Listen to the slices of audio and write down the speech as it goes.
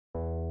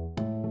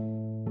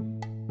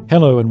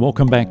Hello and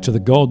welcome back to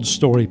the God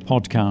Story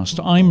podcast.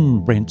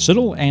 I'm Brent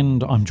Siddle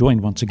and I'm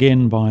joined once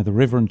again by the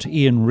Reverend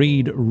Ian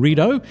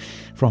Reid-Rideau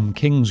from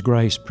King's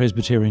Grace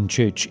Presbyterian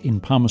Church in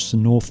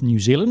Palmerston North, New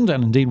Zealand.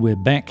 And indeed we're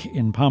back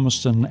in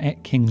Palmerston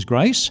at King's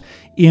Grace.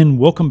 Ian,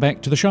 welcome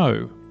back to the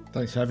show.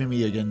 Thanks for having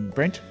me again,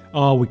 Brent.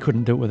 Oh, we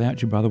couldn't do it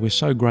without you, brother. We're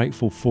so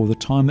grateful for the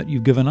time that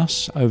you've given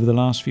us over the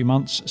last few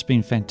months. It's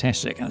been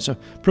fantastic and it's a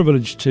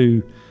privilege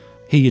to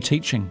hear your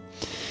teaching.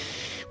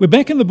 We're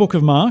back in the book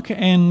of Mark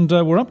and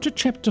we're up to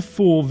chapter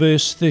 4,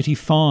 verse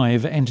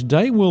 35, and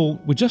today we're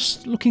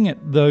just looking at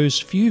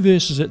those few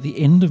verses at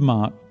the end of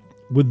Mark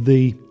with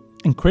the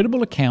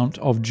incredible account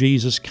of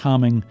Jesus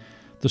calming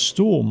the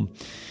storm.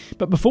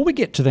 But before we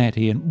get to that,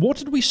 Ian, what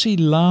did we see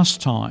last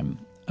time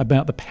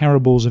about the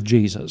parables of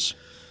Jesus?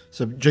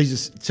 So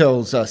Jesus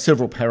tells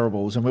several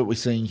parables, and what we're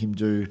seeing him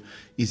do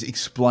is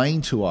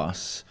explain to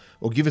us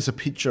or give us a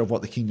picture of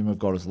what the kingdom of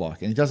God is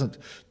like. And he doesn't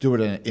do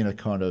it in a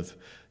kind of,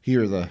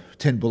 here are the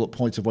 10 bullet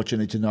points of what you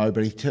need to know,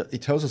 but he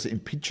tells us in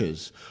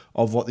pictures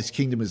of what this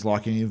kingdom is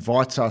like, and he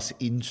invites us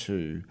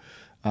into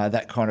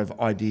that kind of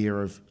idea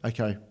of,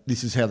 okay,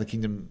 this is how the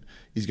kingdom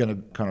is going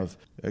to kind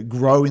of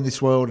grow in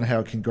this world and how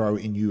it can grow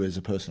in you as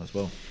a person as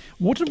well.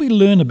 What did we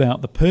learn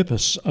about the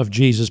purpose of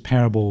Jesus'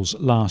 parables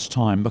last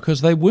time?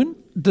 Because they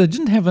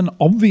didn't have an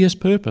obvious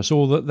purpose,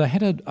 or that they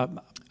had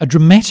a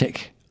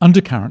dramatic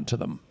undercurrent to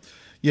them.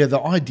 Yeah,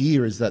 the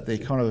idea is that they're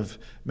kind of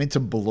meant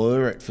to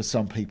blur it for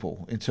some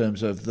people in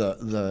terms of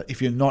the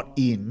if you're not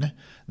in,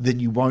 then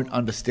you won't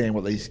understand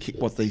what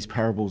these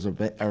parables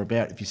are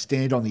about. If you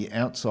stand on the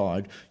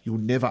outside, you'll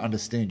never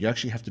understand. You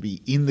actually have to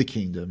be in the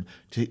kingdom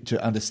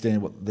to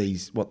understand what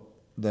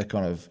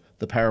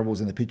the parables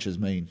and the pictures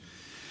mean.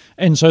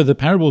 And so the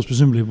parables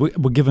presumably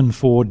were given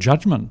for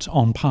judgment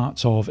on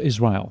parts of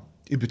Israel.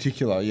 In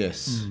particular,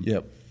 yes.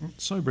 Yep.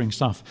 Sobering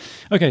stuff.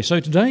 Okay, so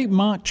today,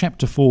 Mark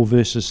chapter 4,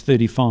 verses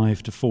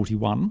 35 to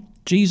 41,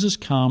 Jesus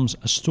calms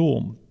a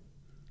storm.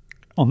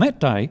 On that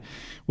day,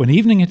 when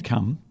evening had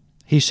come,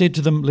 he said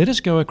to them, "Let us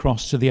go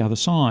across to the other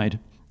side."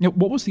 Now,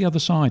 what was the other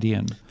side,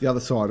 Ian? The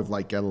other side of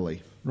Lake Galilee.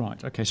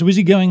 Right, okay. So is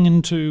he going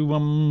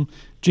into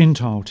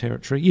Gentile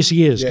territory? Yes,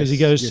 he is, because he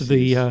goes to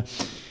the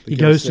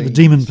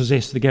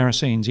demon-possessed, the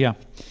Gerasenes, yeah.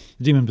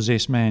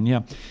 Demon-possessed man,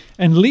 yeah.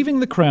 And leaving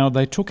the crowd,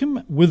 they took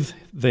him with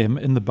them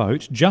in the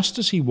boat, just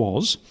as he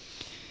was,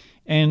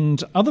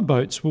 and other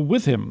boats were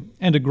with him.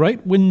 And a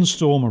great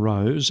windstorm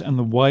arose, and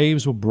the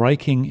waves were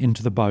breaking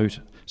into the boat,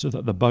 so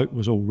that the boat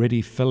was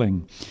already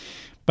filling.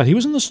 But he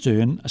was in the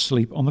stern,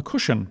 asleep on the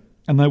cushion.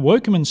 And they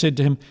woke him and said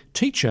to him,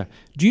 "Teacher,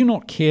 do you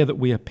not care that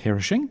we are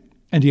perishing?"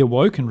 And he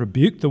awoke and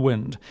rebuked the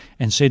wind,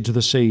 and said to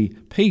the sea,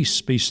 "Peace,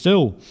 be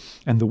still."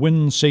 And the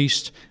wind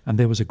ceased, and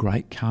there was a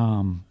great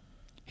calm.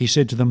 He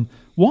said to them,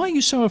 "Why are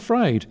you so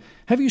afraid?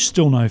 Have you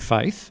still no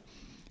faith?"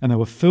 And they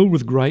were filled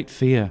with great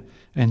fear,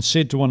 and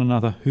said to one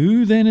another,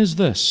 "Who then is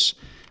this,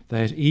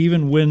 that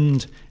even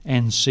wind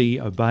and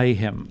sea obey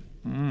him?"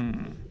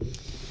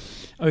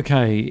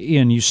 Okay,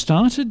 Ian, you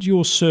started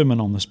your sermon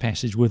on this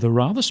passage with a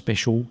rather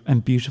special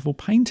and beautiful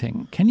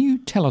painting. Can you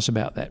tell us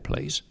about that,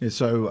 please? Yeah,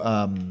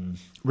 so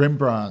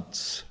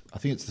Rembrandt's, I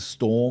think it's The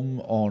Storm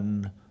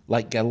on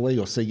Lake Galilee,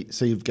 or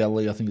Sea of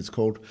Galilee, I think it's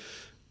called.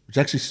 It's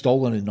actually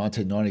stolen in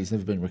 1990. It's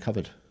never been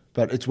recovered,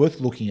 but it's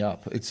worth looking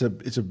up. It's a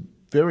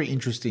very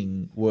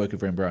interesting work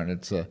of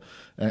Rembrandt. And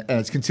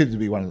it's considered to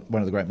be one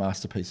of the great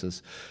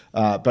masterpieces.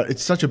 But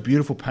it's such a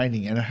beautiful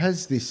painting, and it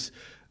has this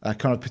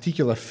kind of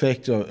particular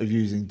effect of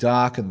using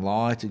dark and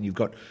light, and you've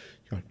got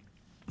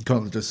kind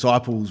of the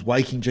disciples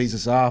waking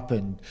Jesus up,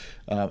 and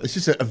it's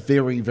just a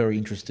very, very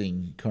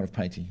interesting kind of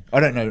painting.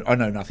 I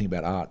know nothing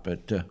about art,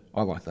 but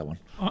I like that one.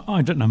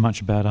 I don't know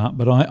much about art,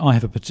 but I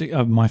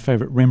have my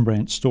favourite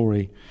Rembrandt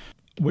story,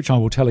 which I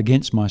will tell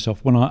against myself.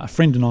 When a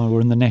friend and I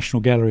were in the National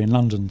Gallery in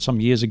London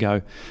some years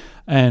ago,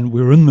 and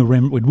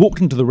we'd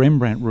walked into the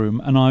Rembrandt room,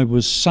 and I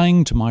was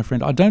saying to my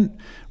friend, "I don't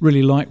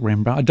really like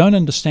Rembrandt. I don't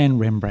understand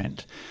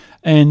Rembrandt."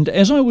 And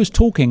as I was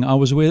talking, I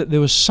was aware that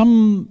there was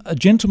a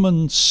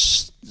gentleman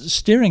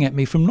staring at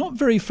me from not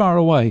very far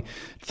away,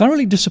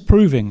 thoroughly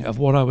disapproving of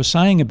what I was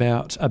saying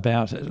about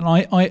it. And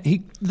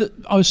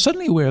I was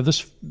suddenly aware of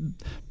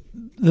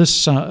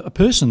this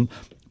person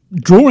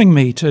drawing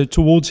me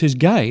towards his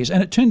gaze,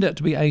 and it turned out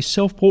to be a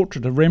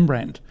self-portrait of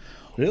Rembrandt.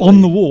 Really?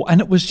 On the wall, and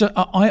it was just,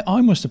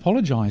 I must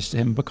apologise to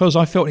him, because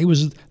I felt he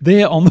was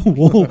there on the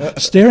wall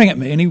staring at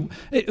me, and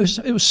it was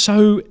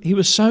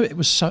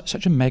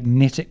such a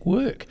magnetic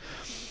work,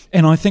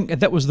 and I think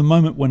that was the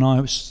moment when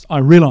I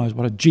realised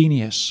what a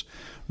genius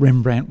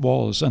Rembrandt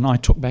was, and I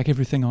took back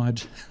everything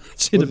I'd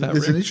said about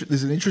Rembrandt.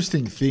 There's an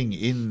interesting thing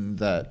in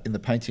the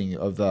painting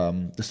of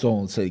The Storm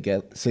on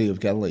the Sea of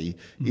Galilee,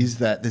 is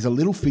that there's a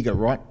little figure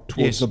right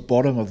towards the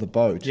bottom of the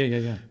boat,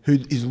 who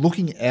is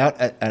looking out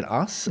at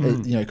us,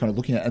 kind of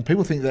looking at, and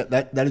people think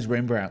that is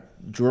Rembrandt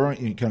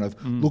drawing, kind of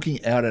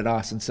looking out at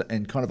us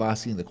and kind of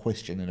asking the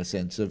question, in a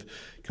sense of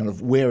kind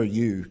of, where are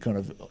you, kind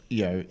of,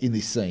 in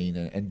this scene,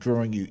 and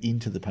drawing you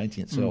into the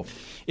painting itself.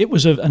 It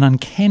was an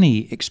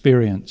uncanny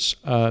experience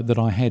that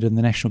I had in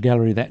the National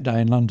Gallery that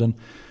day in London,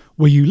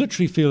 where you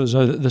literally feel as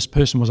though that this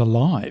person was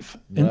alive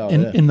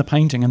in the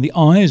painting, and the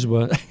eyes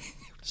were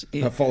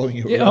following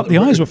you. Yeah, the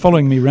eyes were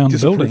following me around the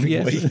building.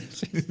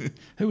 Yes.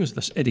 Who is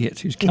this idiot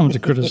who's come to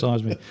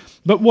criticise me?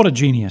 But what a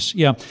genius!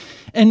 Yeah,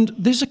 and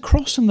there's a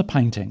cross in the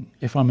painting,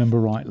 if I remember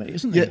rightly,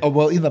 isn't there? Yeah.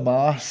 Well, in the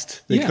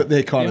mast,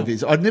 there kind of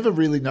is. I'd never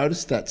really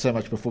noticed that so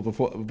much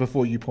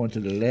before you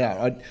pointed it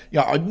out.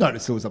 I'd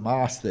noticed there was a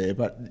mast there,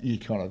 but you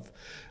kind of.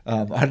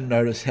 I hadn't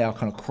noticed how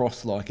kind of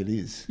cross-like it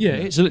is. Yeah,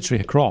 it's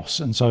literally a cross,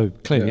 and so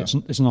clearly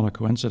it's not a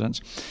coincidence.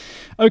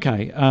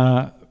 Okay,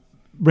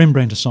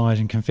 Rembrandt aside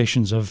in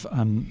Confessions of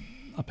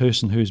a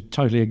person who's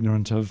totally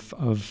ignorant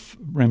of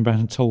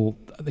Rembrandt until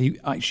he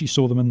actually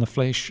saw them in the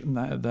flesh,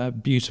 and they're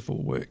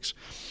beautiful works.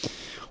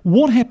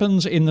 What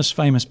happens in this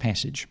famous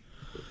passage?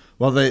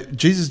 Well,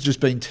 Jesus has just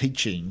been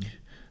teaching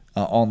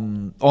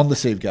on the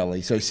Sea of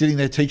Galilee. So he's sitting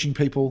there teaching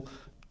people,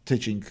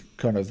 teaching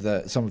kind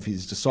of some of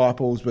his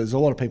disciples, but there's a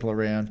lot of people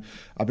around.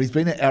 But he's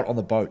been out on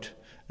the boat,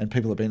 and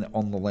people have been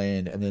on the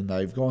land, and then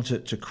they've gone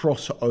to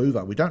cross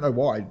over. We don't know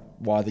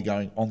why they're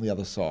going on the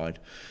other side.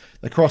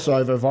 They cross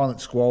over,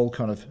 violent squall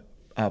kind of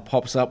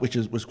pops up, which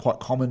was quite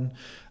common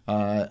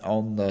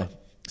on the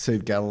Sea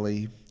of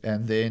Galilee.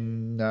 And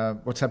then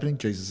what's happening?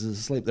 Jesus is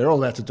asleep. They're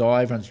all about to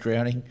die. Everyone's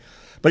drowning.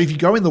 But if you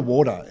go in the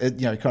water,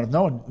 kind of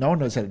no one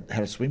knows how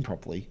to swim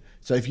properly.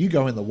 So if you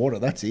go in the water,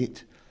 that's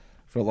it.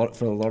 For a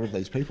lot of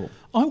these people.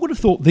 I would have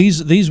thought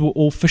these were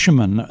all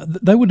fishermen.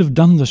 They would have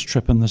done this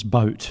trip in this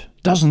boat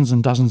dozens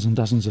and dozens and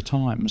dozens of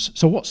times.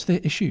 So what's their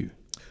issue?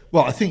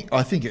 Well, I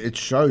think it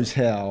shows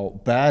how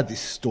bad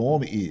this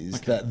storm is,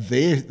 that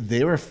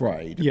they're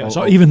afraid. Yeah,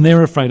 so even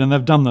they're afraid, and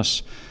they've done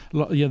this.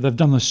 Yeah, they've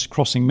done this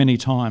crossing many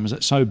times.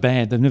 It's so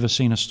bad they've never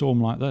seen a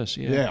storm like this.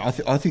 Yeah,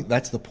 I think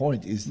that's the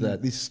point. Is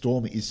that this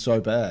storm is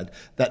so bad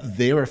that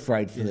they're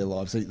afraid for their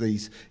lives.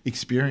 These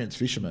experienced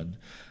fishermen.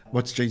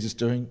 What's Jesus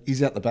doing?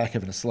 He's out the back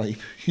having a sleep,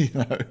 and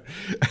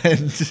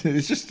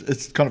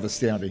it's kind of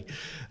astounding.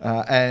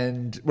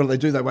 And what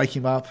do? They wake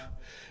him up,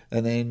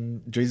 and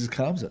then Jesus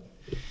calms it.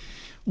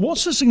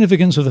 What's the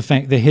significance of the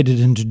fact they're headed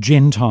into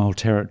Gentile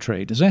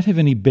territory? Does that have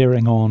any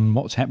bearing on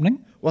what's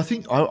happening? Well,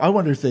 I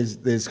wonder if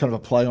there's kind of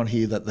a play on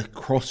here that the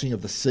crossing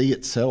of the sea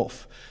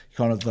itself,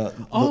 kind of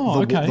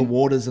the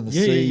waters and the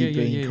sea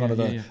being kind of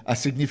a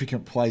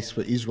significant place for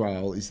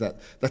Israel, is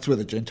that's where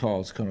the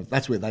Gentiles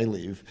that's where they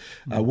live.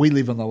 We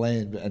live on the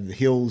land and the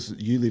hills.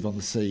 You live on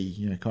the sea,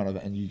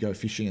 and you go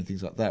fishing and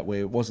things like that.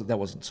 Where that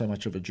wasn't so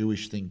much of a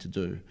Jewish thing to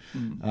do.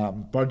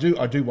 But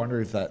I do wonder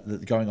if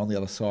that going on the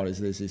other side is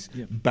there's this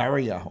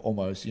barrier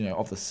almost,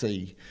 of the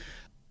sea.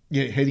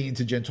 Yeah, heading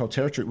into Gentile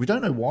territory. We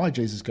don't know why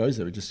Jesus goes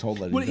there. We're just told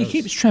that he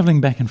keeps travelling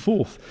back and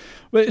forth.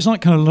 Well, it's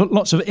like kind of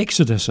lots of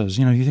exoduses.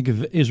 You think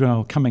of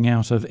Israel coming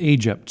out of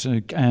Egypt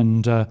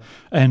and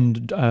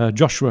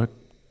Joshua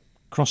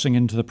crossing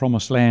into the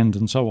Promised Land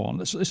and so on.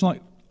 It's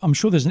like, I'm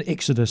sure there's an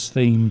Exodus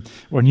theme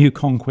or a new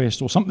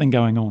conquest or something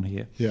going on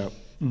here. Yeah.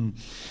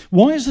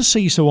 Why is the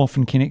sea so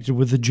often connected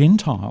with the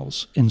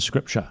Gentiles in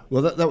Scripture?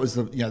 Well, that was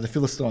the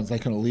Philistines. They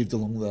kind of lived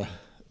along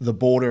the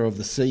border of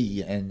the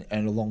sea and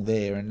along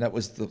there, and that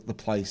was the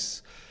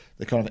place,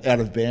 the kind of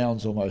out of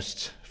bounds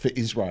almost for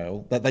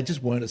Israel, that they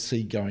just weren't a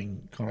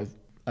sea-going kind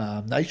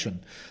of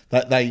nation.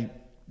 That they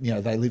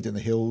lived in the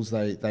hills.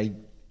 They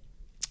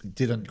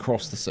didn't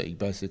cross the sea,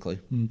 basically.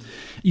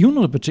 You're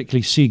not a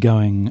particularly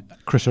sea-going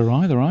critter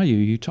either, are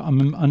you? I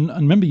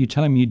remember you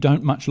telling me you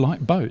don't much like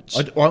boats.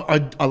 I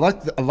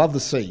love the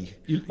sea.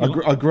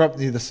 I grew up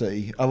near the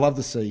sea. I love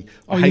the sea.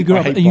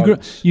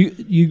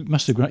 You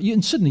must have grown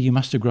in Sydney. You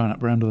must have grown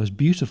up around all those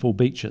beautiful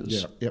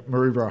beaches. Yeah.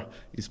 Maroubra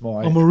is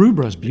my.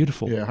 Maroubra is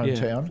beautiful. Yeah,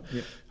 hometown,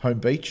 home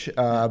beach.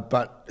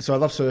 But so I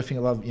love surfing. I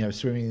love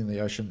swimming in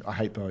the ocean. I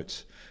hate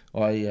boats.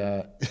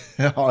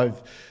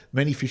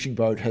 Many fishing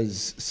boat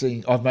has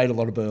seen. I've made a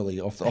lot of burley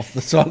off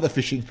the side of the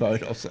fishing boat.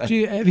 Have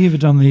you ever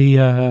done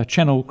the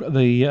channel,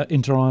 the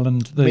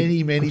inter-island?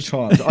 Many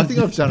times. I think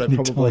I've done it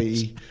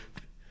probably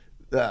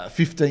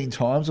 15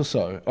 times or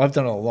so. I've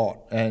done it a lot,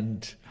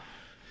 and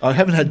I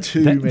haven't had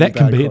too many bad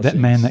crossings.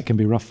 That can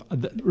be rough.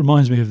 That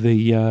reminds me of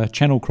the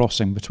channel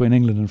crossing between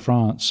England and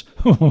France.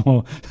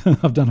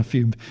 I've done a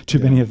few too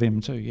many of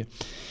them too. Yeah.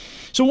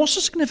 So what's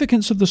the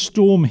significance of the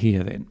storm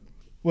here then?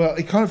 Well,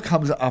 it kind of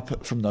comes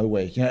up from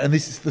nowhere, and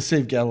this is the Sea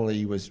of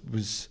Galilee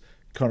was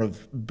kind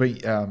of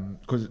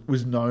because it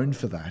was known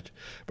for that.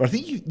 But I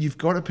think you've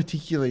got a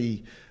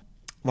particularly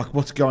like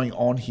what's going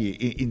on here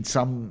in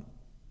some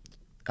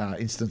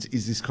instance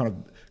is this kind of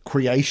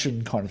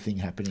creation kind of thing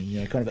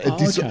happening, kind of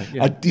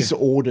a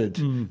disordered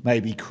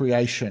maybe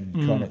creation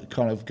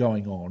kind of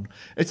going on.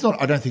 It's not.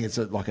 I don't think it's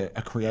like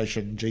a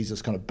creation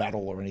Jesus kind of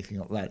battle or anything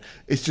like that.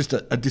 It's just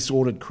a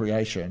disordered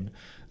creation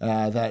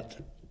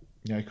that.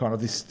 Kind of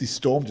this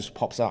storm just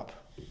pops up.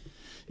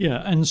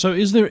 Yeah, and so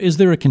is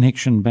there a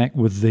connection back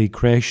with the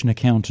creation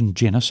account in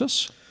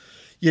Genesis?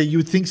 Yeah, you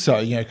would think so.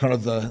 Kind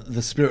of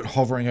the Spirit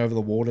hovering over the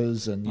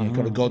waters and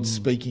kind of God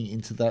speaking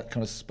into that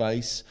kind of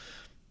space.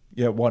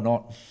 Yeah, why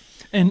not?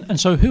 And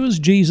so who is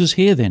Jesus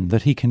here then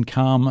that he can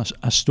calm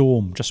a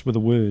storm just with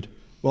a word?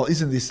 Well,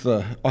 isn't this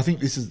I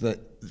think this is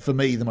for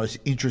me, the most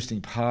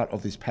interesting part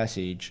of this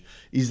passage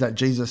is that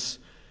Jesus,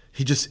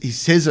 he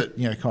says it,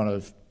 kind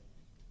of,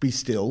 be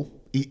still.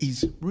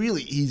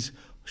 He's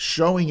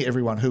showing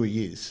everyone who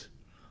he is.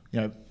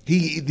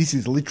 This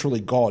is literally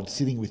God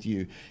sitting with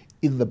you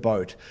in the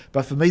boat.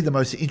 But for me, the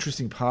most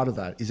interesting part of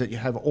that is that you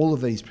have all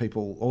of these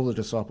people, all the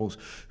disciples,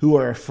 who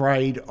are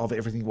afraid of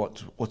everything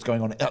what's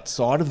going on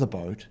outside of the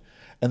boat.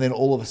 And then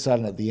all of a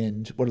sudden at the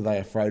end, what are they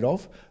afraid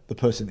of? The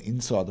person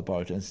inside the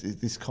boat. And it's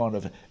this kind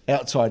of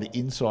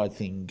outside-inside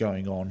thing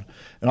going on.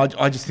 And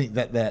I just think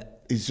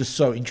that is just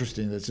so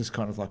interesting. It's just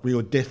kind of like, we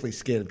were deathly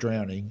scared of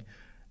drowning.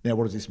 Now,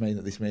 what does this mean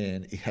that this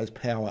man has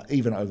power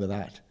even over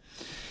that?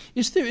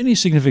 Is there any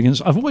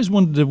significance? I've always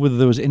wondered whether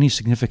there was any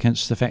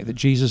significance to the fact that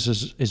Jesus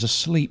is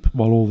asleep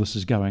while all this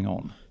is going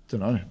on.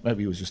 Don't know.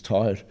 Maybe he was just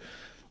tired.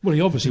 Well,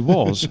 he obviously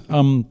was.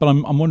 But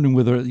I'm wondering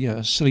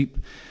whether sleep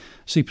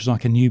is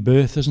like a new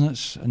birth, isn't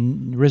it?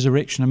 A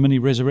resurrection, a mini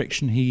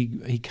resurrection.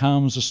 He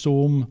calms the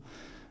storm.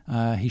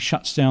 He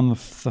shuts down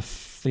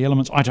the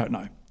elements. I don't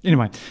know.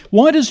 Anyway,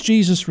 why does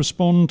Jesus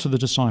respond to the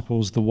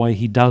disciples the way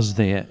he does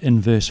there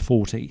in verse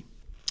 40?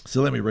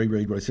 So let me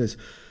reread what it says.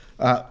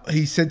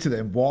 He said to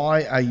them,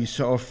 "Why are you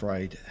so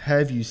afraid?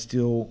 Have you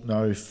still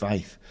no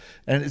faith?"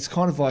 And it's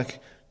kind of like,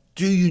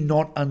 do you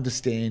not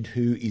understand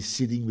who is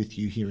sitting with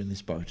you here in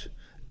this boat?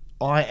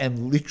 I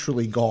am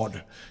literally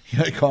God.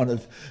 Kind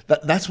of.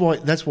 That's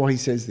why he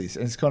says this.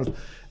 And it's kind of,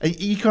 and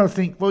you kind of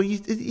think, well,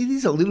 it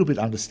is a little bit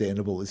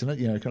understandable, isn't it?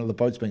 Kind of the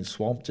boat's been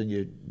swamped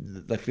and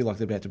they feel like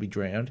they're about to be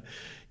drowned.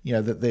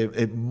 That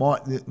it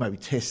might maybe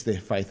test their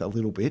faith a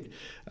little bit.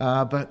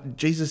 But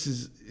Jesus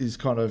is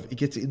kind of, he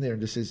gets in there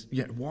and just says,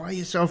 why are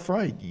you so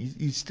afraid?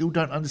 You still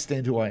don't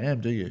understand who I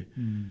am, do you?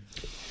 Mm.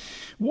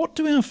 What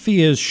do our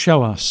fears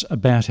show us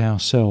about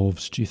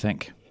ourselves, do you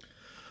think?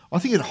 I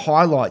think it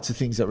highlights the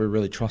things that we're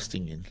really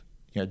trusting in.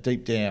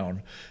 Deep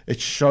down, it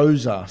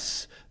shows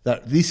us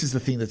that this is the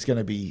thing that's going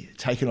to be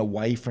taken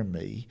away from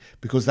me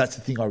because that's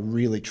the thing I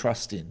really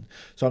trust in.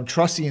 So I'm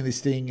trusting in this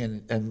thing,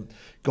 and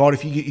God,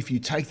 if you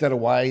take that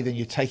away, then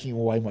you're taking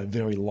away my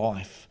very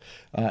life.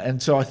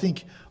 And so I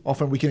think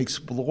often we can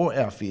explore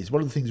our fears.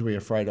 What are the things we're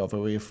afraid of?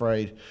 Are we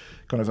afraid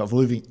kind of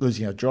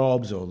losing our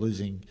jobs or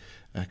losing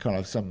kind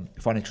of some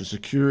financial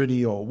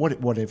security or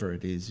whatever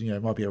it is?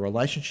 It might be a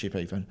relationship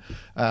even.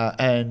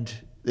 And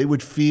it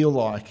would feel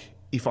like,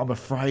 if I'm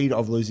afraid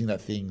of losing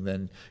that thing,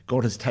 then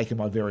God has taken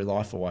my very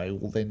life away.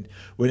 Well, then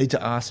we need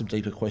to ask some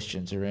deeper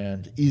questions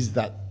around,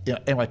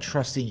 am I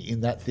trusting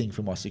in that thing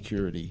for my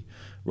security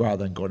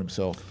rather than God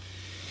himself?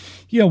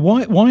 Yeah,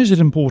 why is it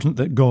important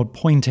that God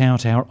point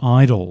out our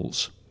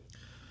idols?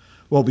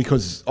 Well,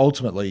 because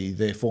ultimately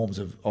they're forms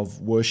of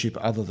worship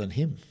other than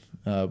him.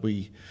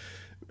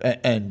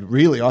 And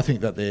really, I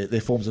think that they're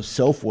forms of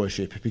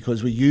self-worship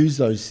because we use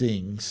those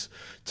things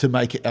to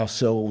make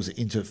ourselves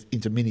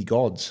into mini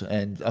gods,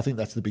 and I think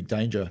that's the big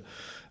danger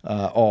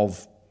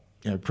of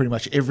pretty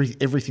much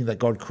everything that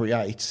God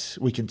creates.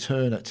 We can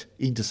turn it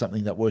into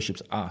something that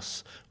worships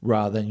us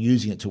rather than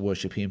using it to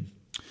worship Him.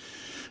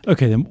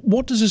 Okay, then,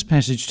 what does this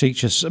passage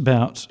teach us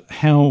about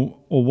how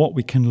or what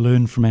we can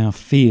learn from our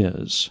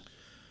fears?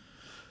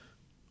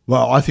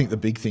 Well, I think the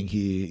big thing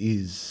here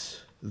is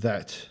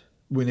that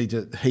we need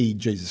to heed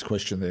Jesus'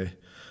 question there.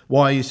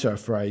 Why are you so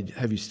afraid?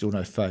 Have you still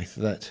no faith?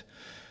 That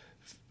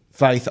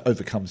faith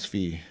overcomes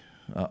fear,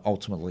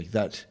 ultimately.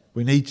 That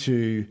we need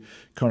to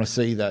kind of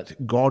see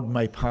that God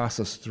may pass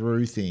us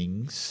through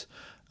things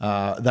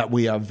that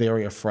we are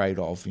very afraid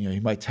of. He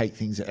may take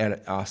things out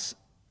of us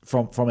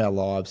from our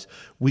lives,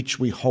 which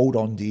we hold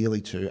on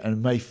dearly to, and it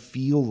may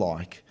feel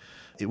like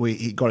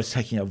God is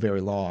taking our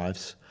very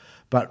lives.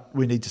 But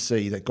we need to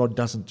see that God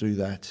doesn't do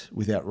that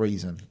without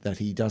reason, that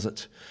he does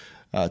it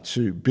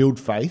to build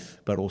faith,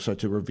 but also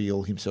to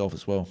reveal himself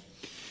as well.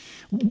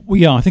 Well,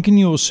 yeah, I think in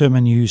your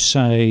sermon you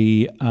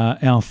say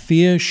our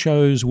fear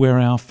shows where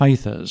our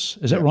faith is.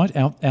 Is that right?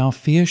 Our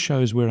fear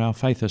shows where our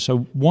faith is. So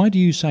why do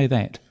you say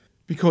that?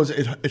 Because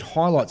it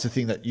highlights the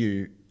thing that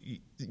you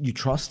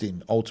trust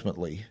in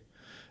ultimately.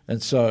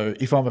 And so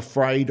if I'm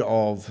afraid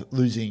of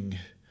losing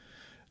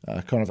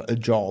kind of a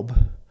job,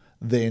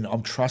 then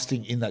I'm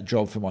trusting in that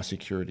job for my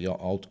security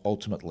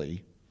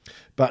ultimately.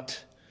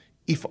 But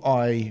if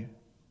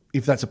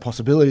that's a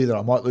possibility that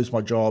I might lose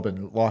my job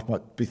and life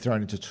might be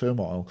thrown into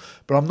turmoil,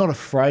 but I'm not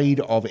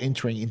afraid of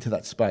entering into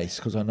that space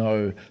because I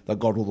know that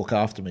God will look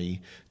after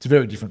me, it's a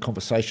very different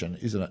conversation,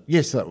 isn't it?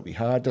 Yes, that will be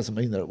hard. Doesn't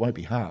mean that it won't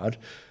be hard.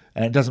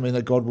 And it doesn't mean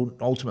that God will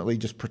ultimately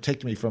just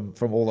protect me from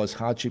all those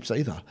hardships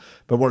either.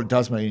 But what it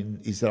does mean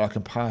is that I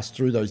can pass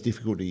through those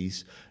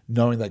difficulties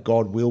knowing that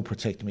God will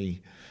protect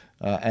me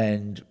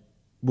and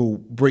will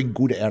bring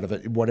good out of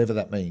it, whatever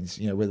that means,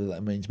 whether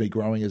that means me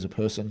growing as a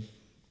person,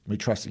 me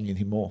trusting in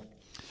him more.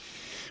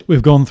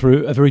 We've gone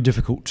through a very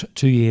difficult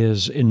 2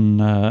 years in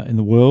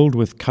the world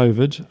with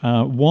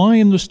COVID. Why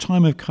in this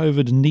time of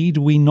COVID need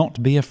we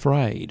not be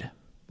afraid?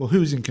 Well,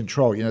 who's in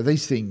control?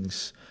 These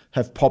things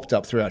have popped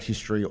up throughout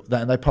history,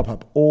 and they pop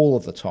up all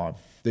of the time,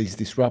 these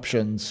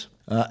disruptions.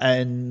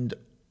 And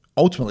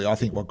ultimately, I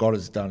think what God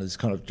has done is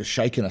kind of just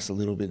shaken us a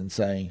little bit and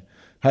saying,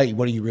 Hey,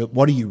 what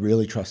are you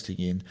really trusting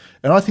in?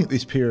 And I think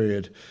this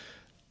period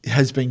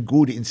has been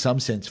good in some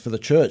sense for the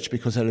church,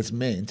 because it has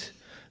meant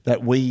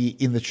that we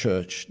in the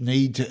church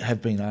need to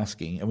have been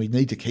asking, and we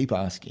need to keep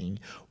asking,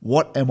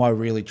 what am I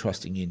really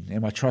trusting in?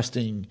 Am I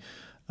trusting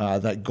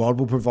that God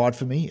will provide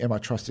for me? Am I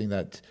trusting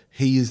that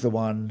He is the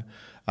one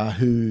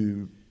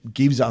who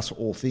gives us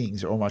all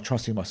things? Or am I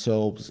trusting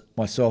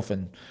myself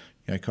and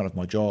kind of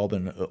my job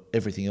and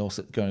everything else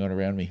that's going on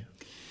around me?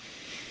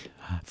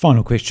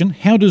 Final question.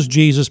 How does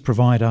Jesus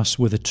provide us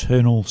with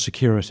eternal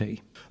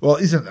security? Well,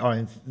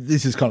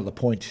 this is kind of the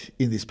point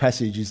in this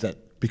passage, is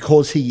that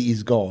because He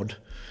is God,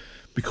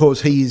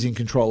 because He is in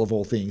control of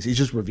all things, He's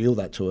just revealed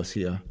that to us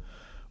here.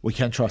 We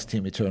can trust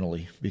Him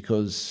eternally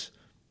because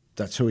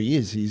that's who He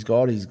is. He's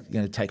God. He's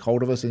going to take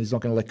hold of us, and He's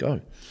not going to let go.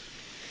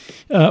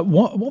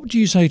 What would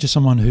you say to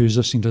someone who's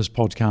listening to this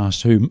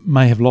podcast who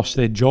may have lost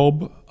their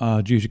job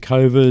due to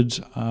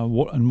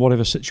COVID, in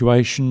whatever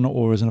situation,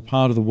 or is in a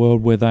part of the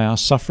world where they are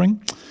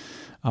suffering,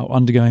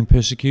 undergoing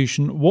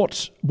persecution?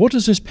 What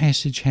does this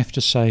passage have to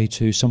say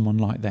to someone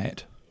like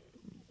that?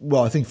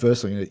 Well, I think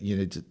firstly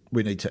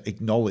we need to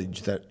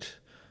acknowledge that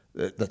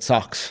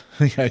sucks.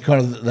 Kind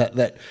of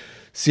that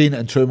sin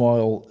and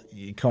turmoil.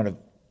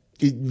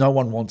 No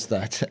one wants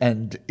that,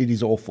 and it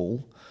is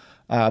awful.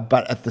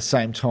 But at the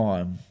same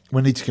time,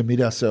 we need to commit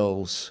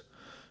ourselves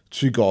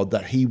to God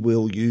that He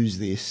will use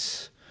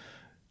this,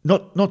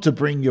 not to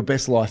bring your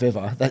best life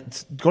ever.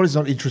 God is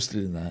not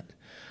interested in that.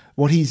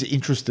 What He's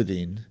interested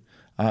in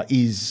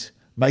is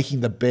making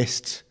the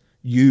best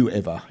you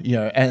ever.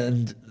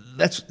 And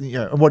that's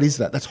and what is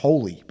that? That's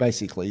holy.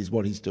 Basically, is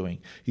what He's doing.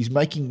 He's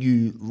making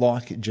you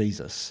like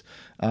Jesus,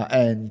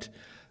 and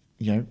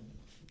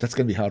that's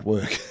going to be hard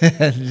work,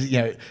 and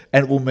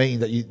it will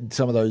mean that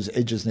some of those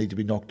edges need to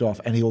be knocked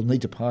off, and He'll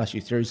need to pass you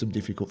through some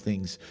difficult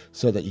things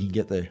so that you can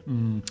get there.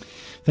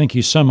 Thank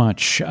you so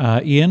much,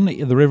 Ian,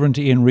 the Reverend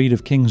Ian Reid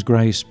of King's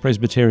Grace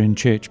Presbyterian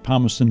Church,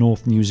 Palmerston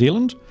North, New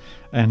Zealand.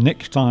 And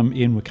next time,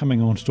 Ian, we're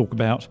coming on to talk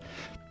about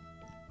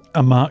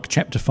Mark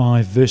chapter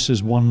 5,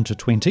 verses 1 to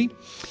 20.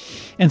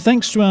 And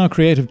thanks to our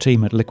creative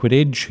team at Liquid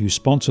Edge, who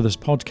sponsor this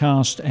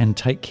podcast and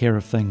take care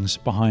of things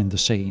behind the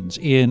scenes.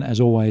 Ian,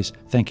 as always,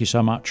 thank you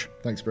so much.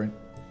 Thanks, Brent.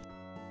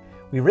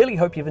 We really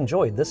hope you've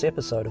enjoyed this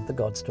episode of the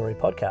God Story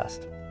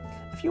podcast.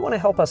 If you want to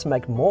help us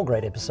make more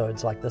great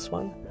episodes like this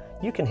one,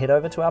 you can head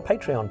over to our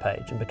Patreon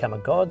page and become a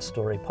God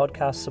Story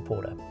podcast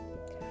supporter.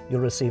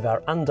 You'll receive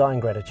our undying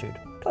gratitude,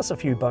 plus a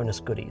few bonus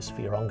goodies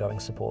for your ongoing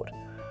support.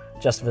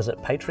 Just visit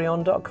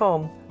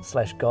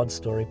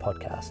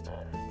patreon.com/GodStoryPodcast.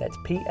 That's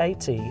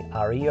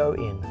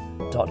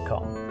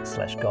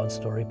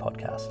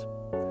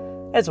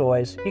patreon.com/GodStoryPodcast. As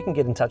always, you can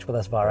get in touch with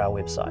us via our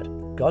website,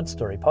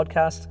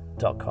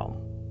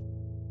 godstorypodcast.com.